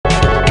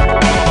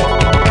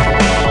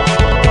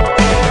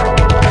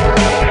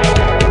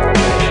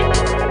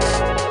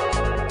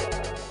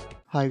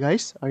Hi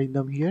guys,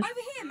 Arindam here.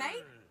 Over here,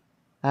 mate.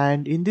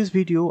 And in this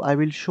video I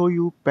will show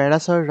you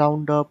Paracer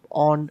Roundup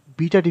on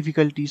beta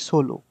difficulty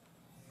solo.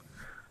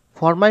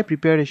 For my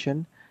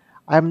preparation,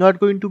 I am not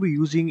going to be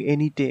using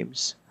any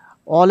tames.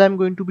 All I am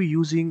going to be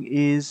using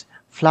is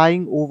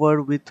flying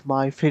over with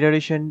my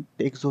Federation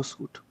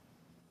exosuit.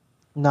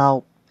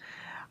 Now,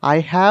 I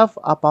have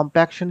a pump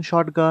action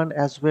shotgun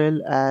as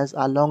well as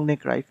a long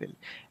neck rifle.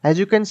 As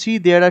you can see,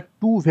 there are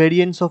two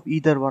variants of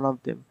either one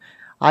of them.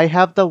 I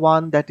have the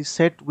one that is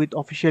set with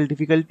official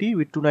difficulty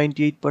with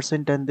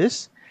 298% and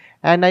this,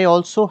 and I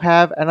also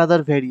have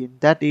another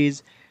variant that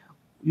is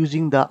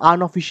using the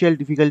unofficial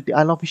difficulty,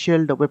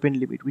 unofficial weapon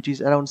limit, which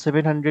is around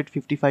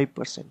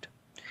 755%.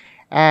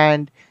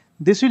 And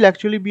this will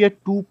actually be a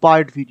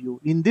two-part video.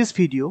 In this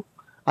video,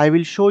 I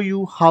will show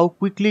you how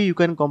quickly you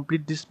can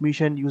complete this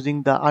mission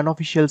using the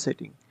unofficial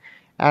setting.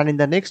 And in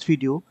the next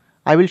video,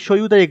 I will show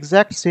you the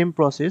exact same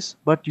process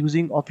but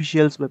using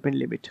official's weapon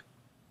limit.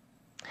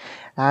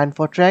 And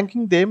for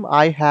tranking them,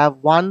 I have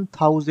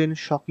 1000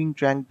 shocking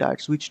trank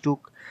darts, which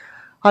took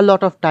a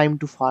lot of time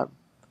to farm.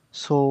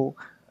 So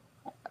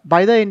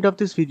by the end of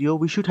this video,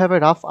 we should have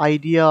a rough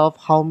idea of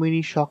how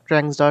many shock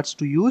trank darts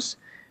to use,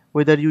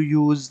 whether you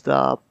use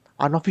the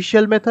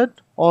unofficial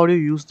method or you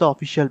use the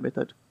official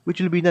method,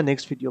 which will be in the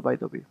next video, by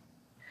the way.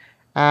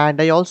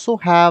 And I also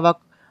have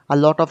a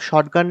lot of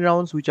shotgun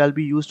rounds which I'll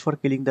be used for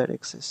killing the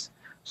Rexes.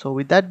 So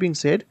with that being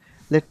said,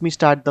 let me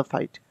start the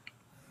fight.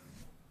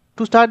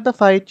 To start the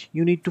fight,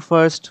 you need to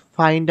first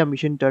find a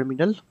mission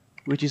terminal,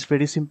 which is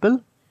very simple.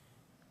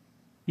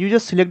 You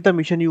just select the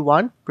mission you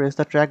want, press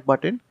the track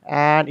button,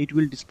 and it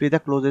will display the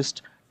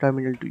closest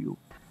terminal to you.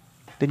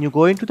 Then you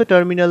go into the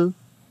terminal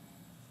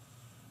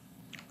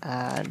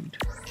and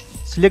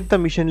select the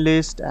mission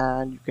list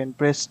and you can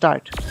press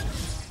start.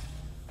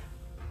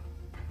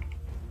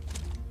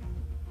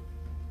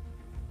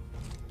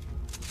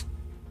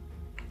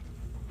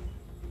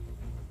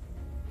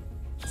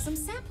 Some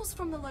samples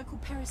from the local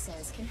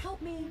Paracers can help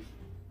me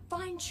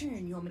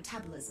fine-tune your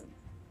metabolism.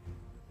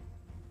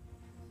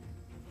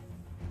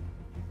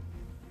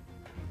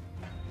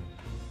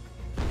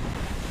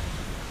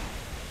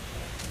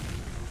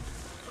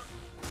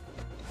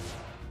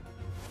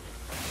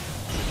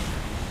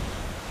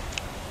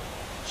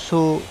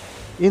 So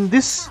in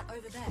this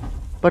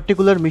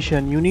particular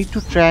mission, you need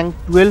to trank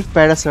 12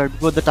 Paracers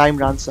before the time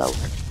runs out,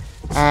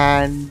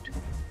 and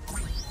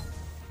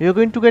you're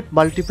going to get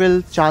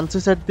multiple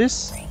chances at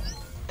this.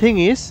 Thing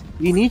is,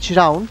 in each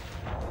round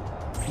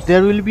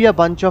there will be a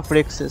bunch of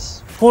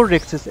Rexes, 4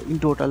 Rexes in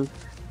total,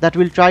 that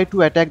will try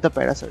to attack the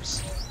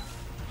Paracers,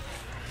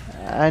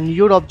 and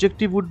your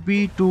objective would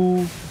be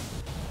to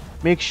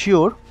make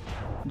sure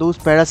those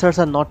Paracers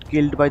are not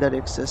killed by the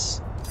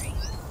Rexes.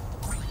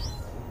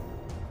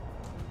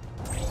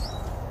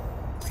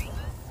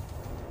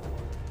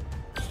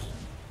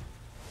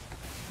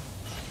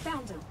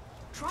 Found them.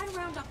 Try to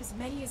round up as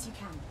many as you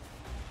can.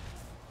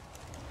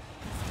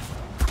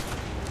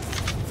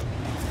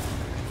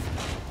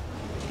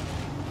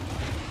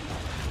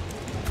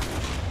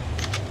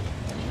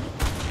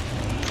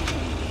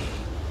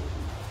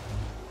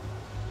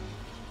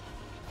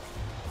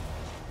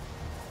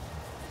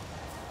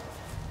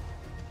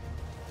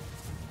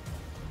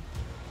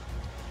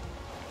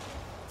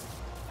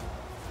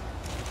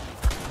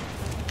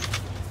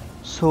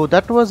 So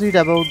that was it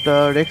about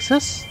the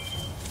Rexes.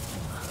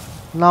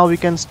 Now we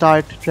can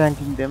start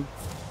tranking them.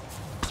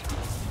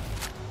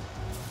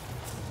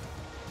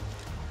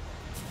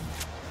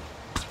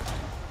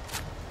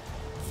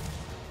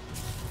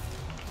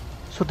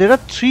 So there are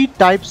 3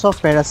 types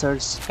of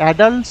Paracers: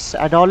 adults,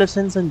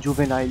 adolescents and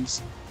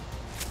juveniles.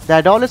 The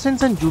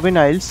adolescents and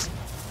juveniles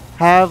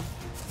have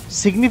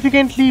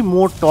significantly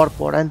more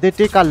torpor and they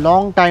take a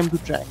long time to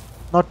trank,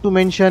 not to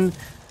mention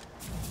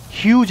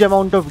huge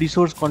amount of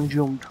resource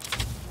consumed.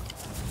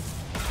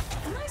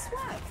 Nice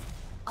work.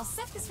 I'll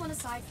set this one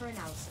aside for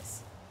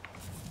analysis.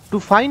 To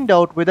find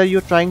out whether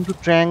you're trying to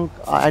trank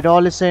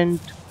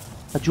adolescent,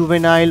 a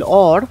juvenile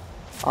or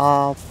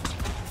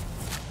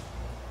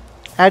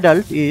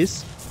adult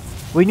is,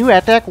 when you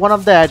attack one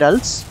of the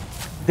adults,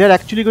 they're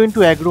actually going to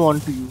aggro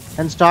onto you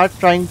and start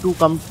trying to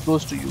come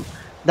close to you.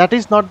 That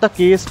is not the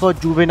case for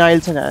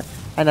juveniles and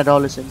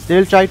adolescents. They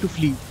will try to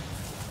flee.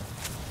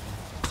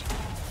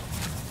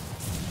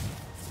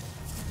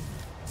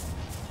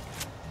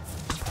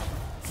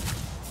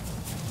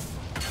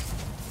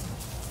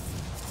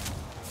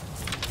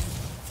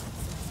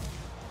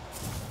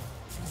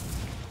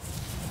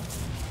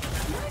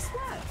 Nice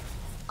work.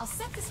 I'll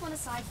set this one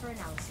aside for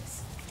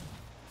analysis.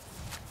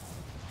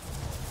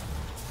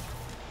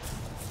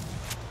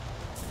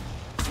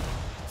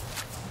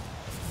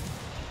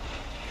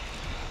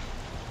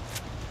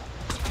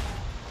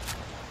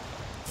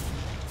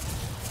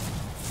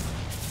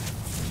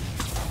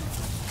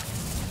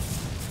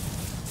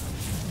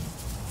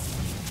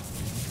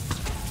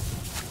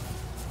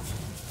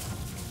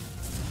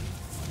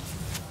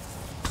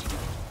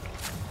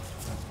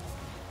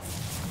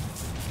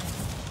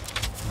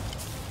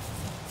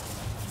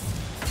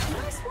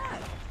 Nice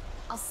work.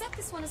 I'll set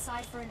this one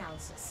aside for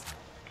analysis.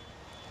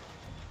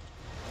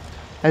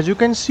 As you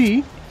can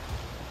see,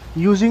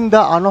 using the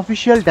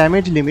unofficial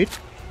damage limit,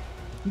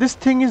 this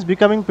thing is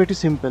becoming pretty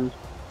simple.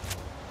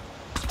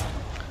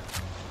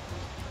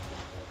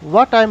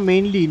 What I'm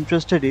mainly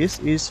interested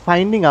is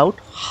finding out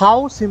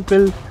how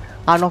simple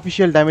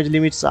unofficial damage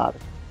limits are.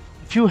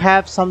 If you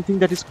have something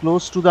that is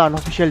close to the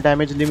unofficial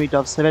damage limit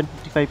of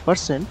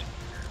 755%,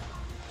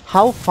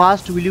 how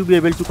fast will you be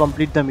able to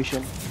complete the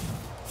mission?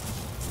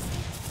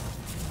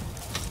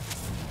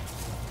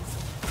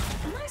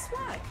 Nice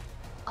work.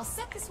 I'll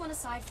set this one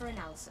aside for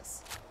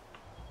analysis.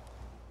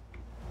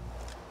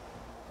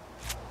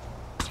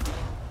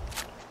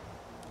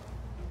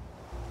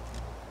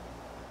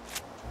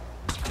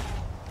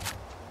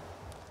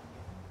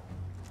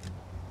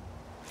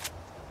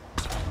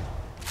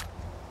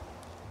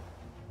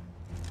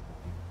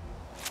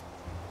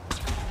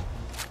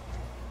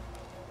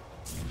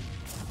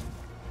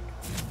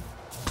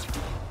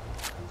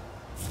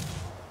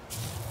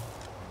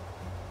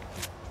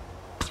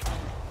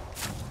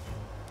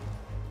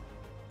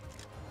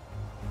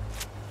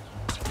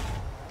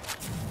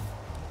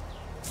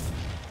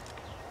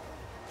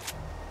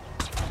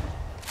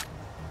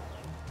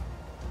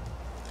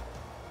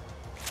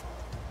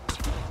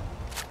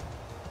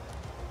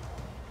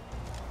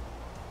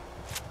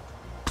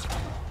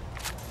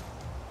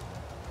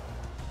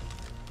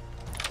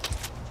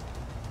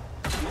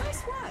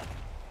 Nice work.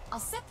 I'll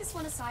set this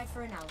one aside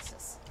for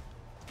analysis.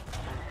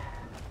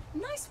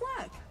 Nice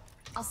work.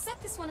 I'll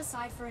set this one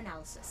aside for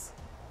analysis.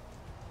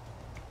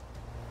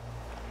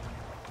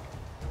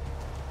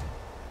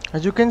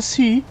 As you can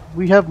see,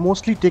 we have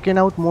mostly taken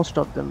out most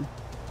of them.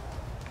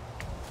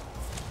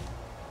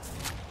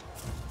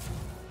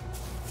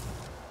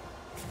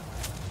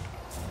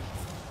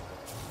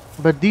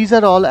 But these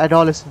are all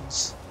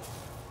adolescents,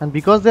 and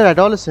because they're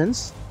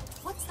adolescents,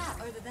 What's that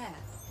over there?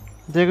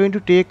 they're going to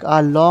take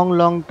a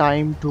long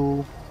time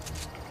to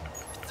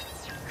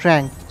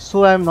tranq.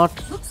 So I'm not.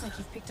 Looks like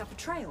you've picked up a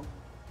trail.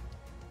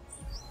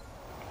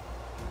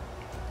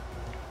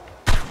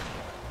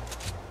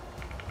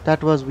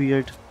 That was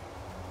weird.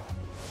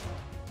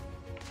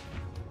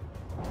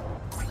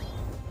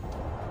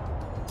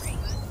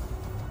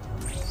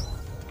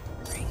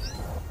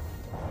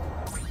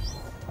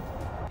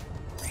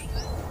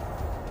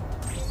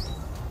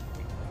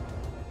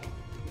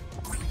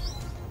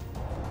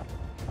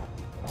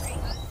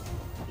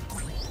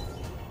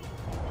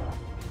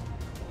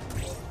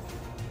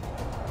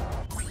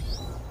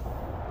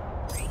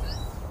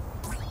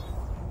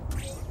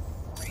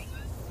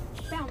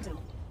 Found him.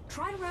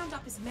 Try to round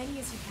up as many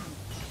as you can.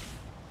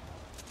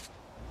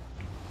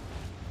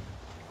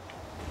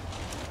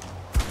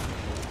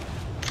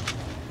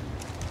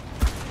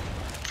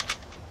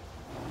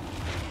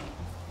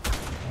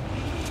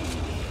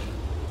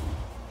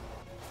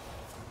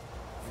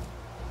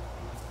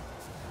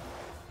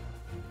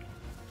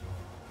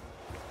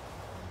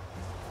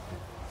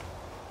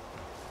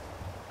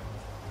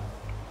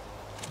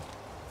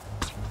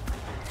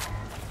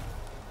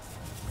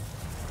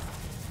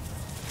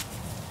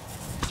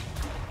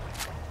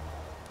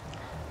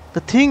 The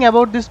thing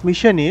about this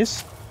mission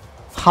is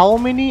how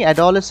many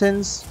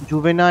adolescents,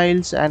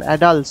 juveniles and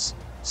adults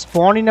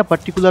spawn in a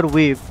particular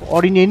wave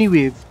or in any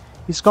wave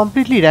is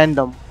completely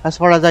random as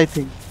far as I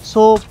think.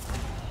 So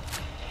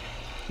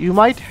you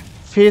might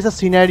face a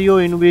scenario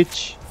in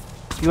which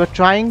you are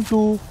trying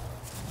to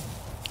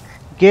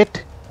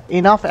get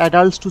enough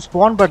adults to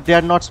spawn but they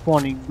are not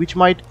spawning, which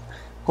might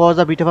cause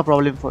a bit of a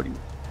problem for you.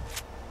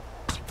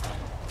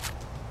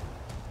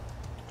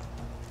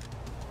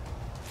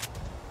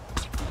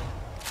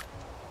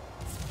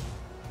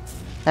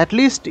 At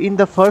least in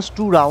the first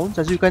 2 rounds,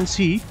 as you can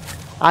see,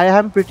 I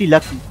am pretty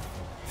lucky.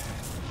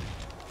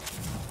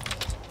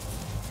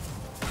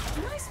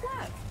 Nice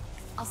work.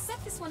 I'll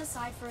set this one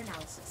aside for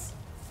analysis.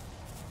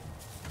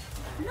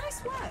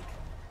 Nice work.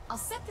 I'll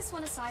set this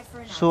one aside for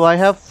analysis. So I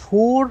have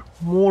 4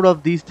 more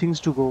of these things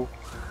to go.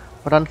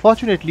 But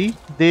unfortunately,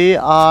 they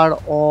are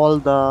all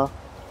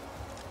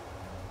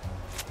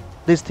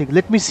this thing.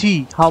 Let me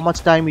see how much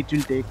time it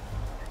will take.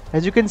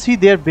 As you can see,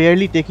 they are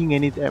barely taking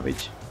any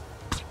damage.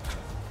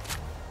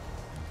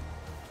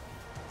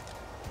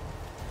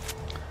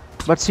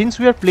 But since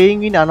we are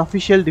playing in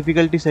unofficial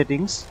difficulty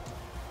settings,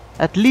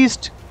 at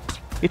least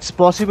it's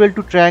possible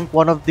to tranq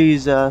one of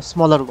these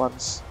smaller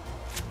ones.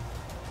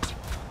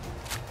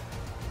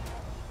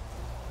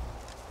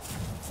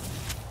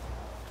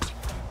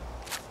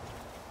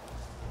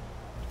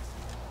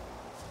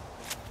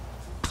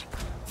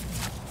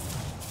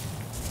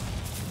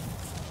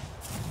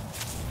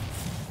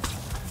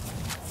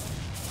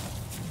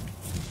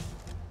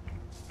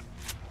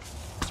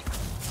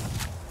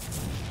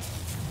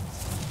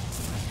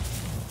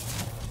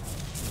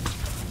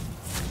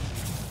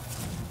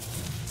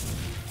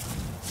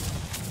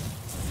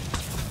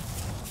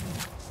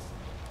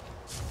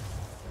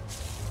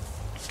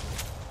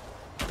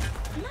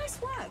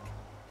 Nice work.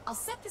 I'll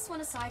set this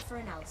one aside for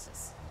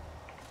analysis.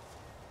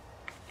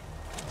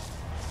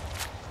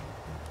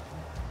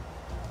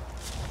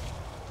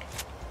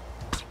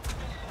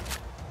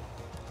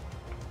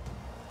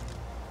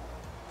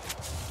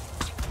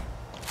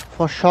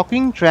 For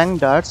shocking tranq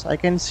darts, I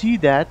can see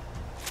that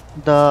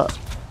the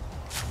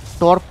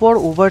torpor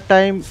over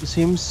time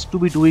seems to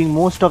be doing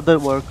most of the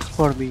work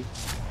for me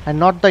and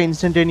not the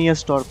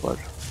instantaneous torpor.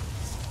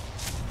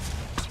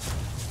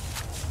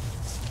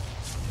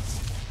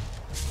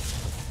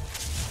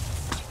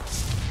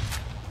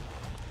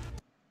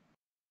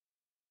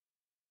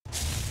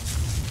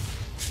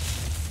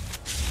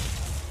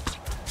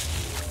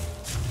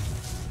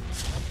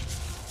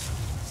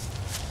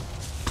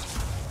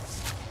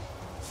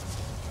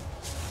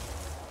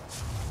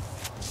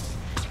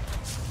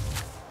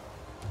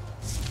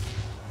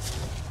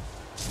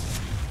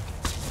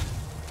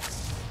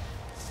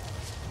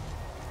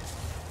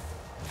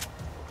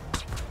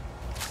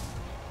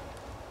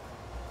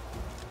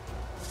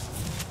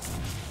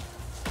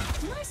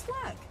 Nice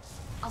work.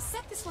 I'll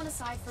set this one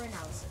aside for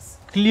analysis.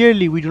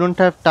 Clearly, we do not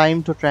have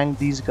time to tranq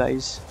these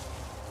guys.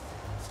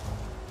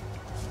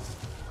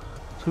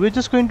 So we're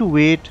just going to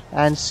wait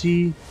and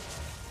see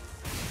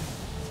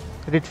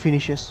that it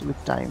finishes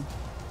with time.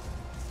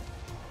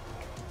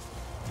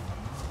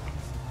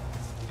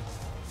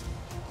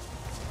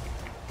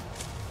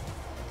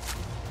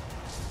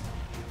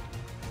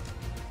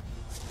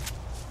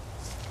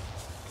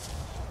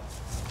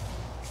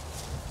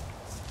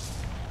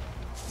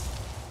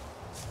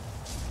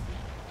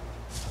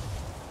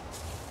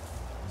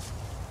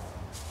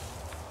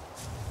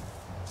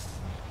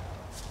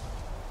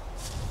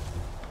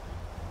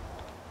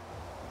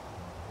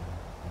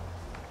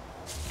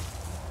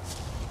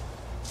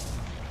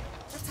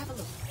 Let's have a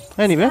look.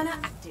 Anyway, Scanner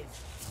active.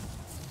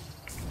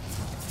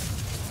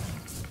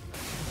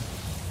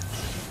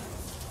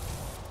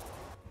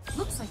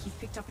 Looks like you've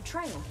picked up a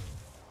trail.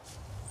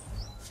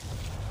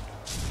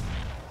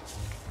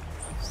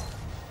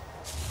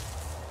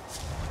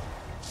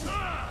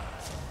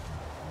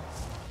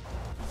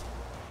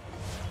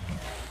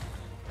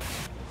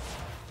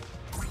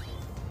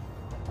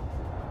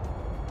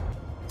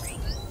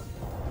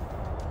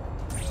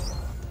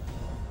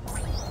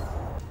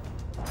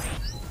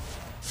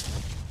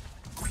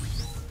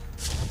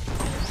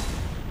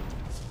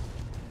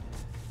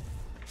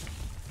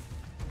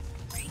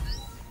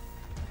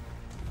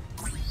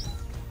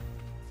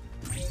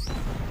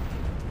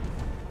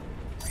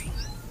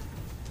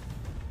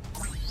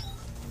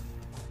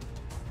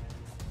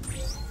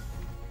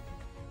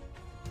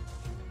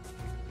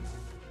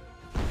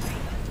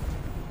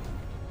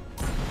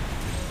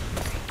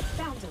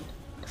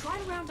 Try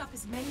to round up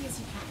as many as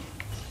you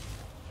can.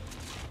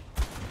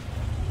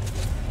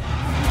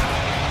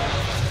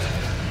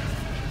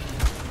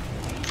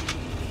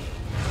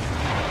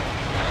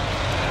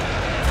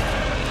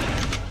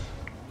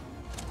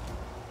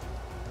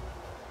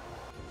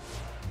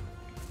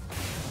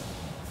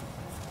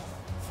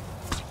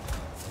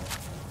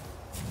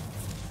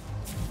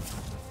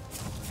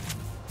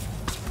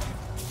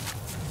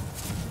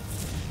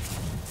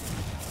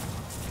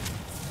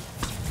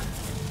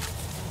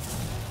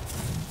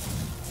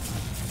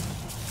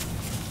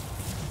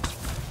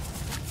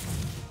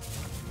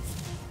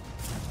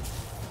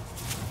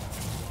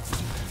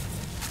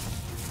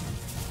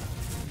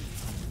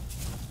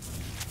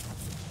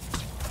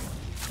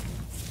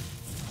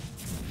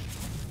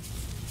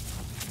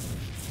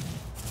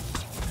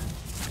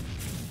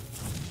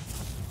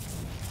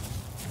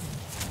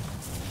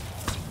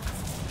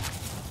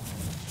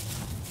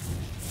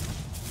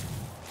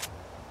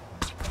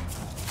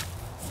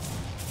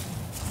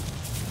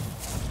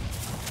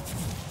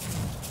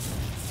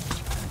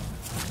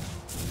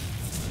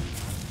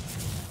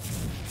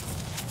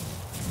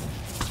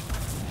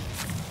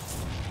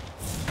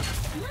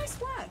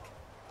 Nice work.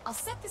 I'll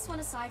set this one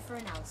aside for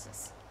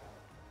analysis.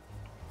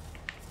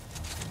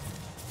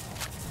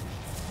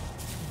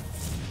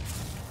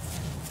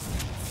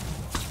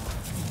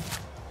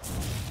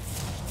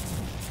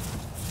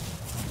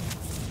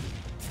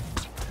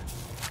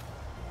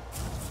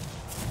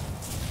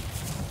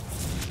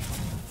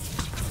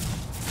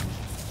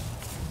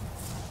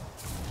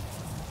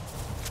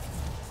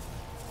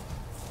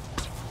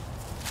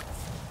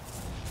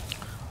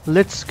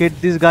 let's get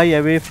this guy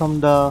away from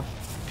the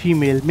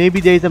female.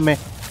 Maybe there is a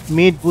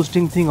mate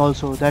boosting thing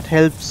also that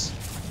helps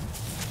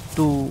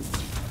to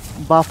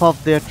buff up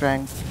their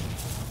tranq.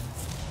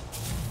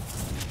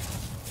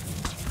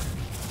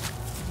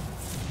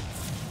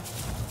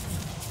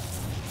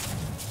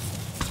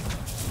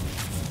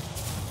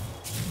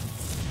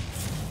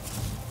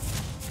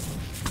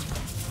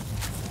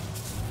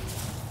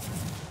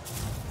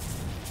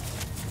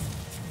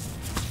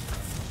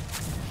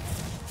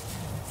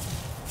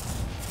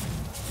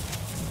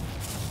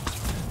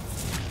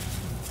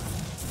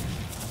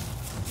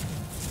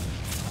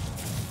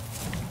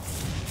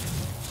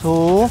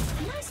 So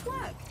Nice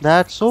work.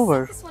 that's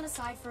over. Set this one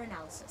aside for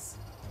analysis.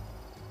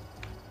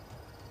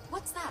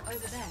 What's that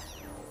over there?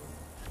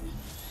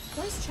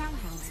 Those chow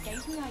hounds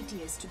gave me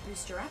ideas to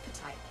boost your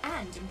appetite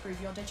and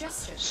improve your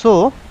digestion.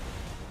 So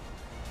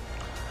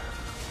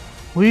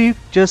we've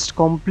just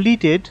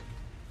completed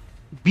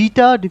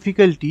beta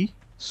difficulty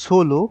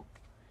solo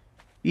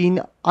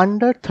in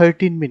under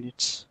 13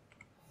 minutes.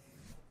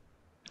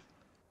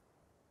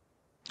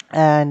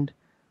 And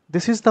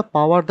this is the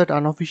power that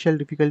unofficial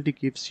difficulty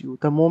gives you.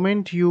 The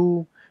moment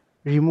you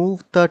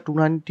remove the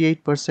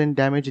 298%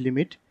 damage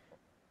limit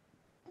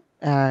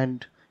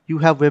and you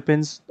have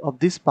weapons of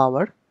this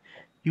power,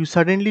 you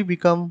suddenly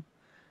become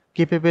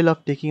capable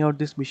of taking out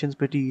these missions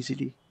pretty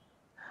easily.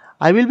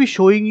 I will be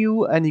showing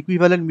you an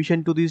equivalent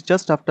mission to this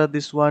just after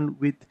this one,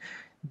 with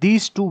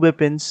these two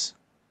weapons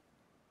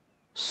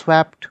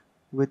swapped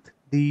with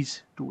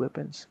these two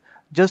weapons,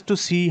 just to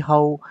see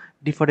how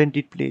different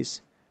it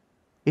plays.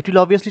 It will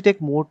obviously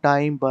take more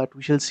time, but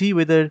we shall see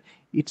whether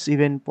it's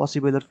even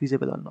possible or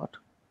feasible or not.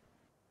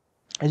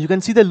 As you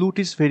can see, the loot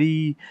is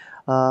very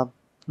uh,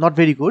 not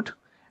very good,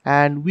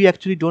 and we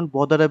actually don't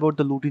bother about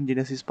the loot in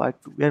Genesis Part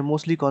 2. We are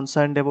mostly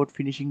concerned about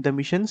finishing the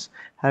missions,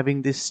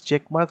 having this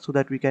check mark so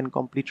that we can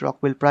complete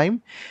Rockwell Prime,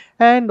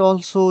 and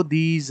also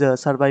these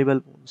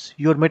survival wounds.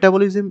 Your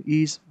metabolism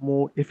is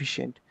more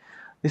efficient.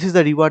 This is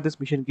the reward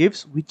this mission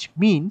gives, which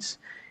means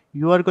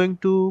you are going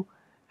to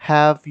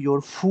have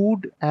your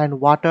food and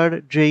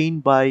water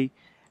drained by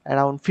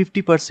around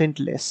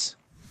 50% less.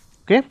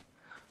 Okay,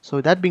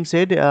 so that being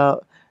said,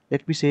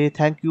 let me say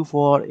thank you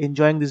for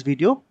enjoying this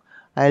video.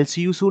 I'll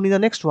see you soon in the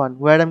next one,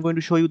 where I'm going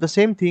to show you the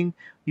same thing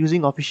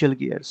using official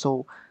gear.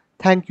 So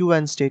thank you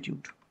and stay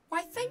tuned.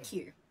 Why, thank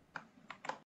you.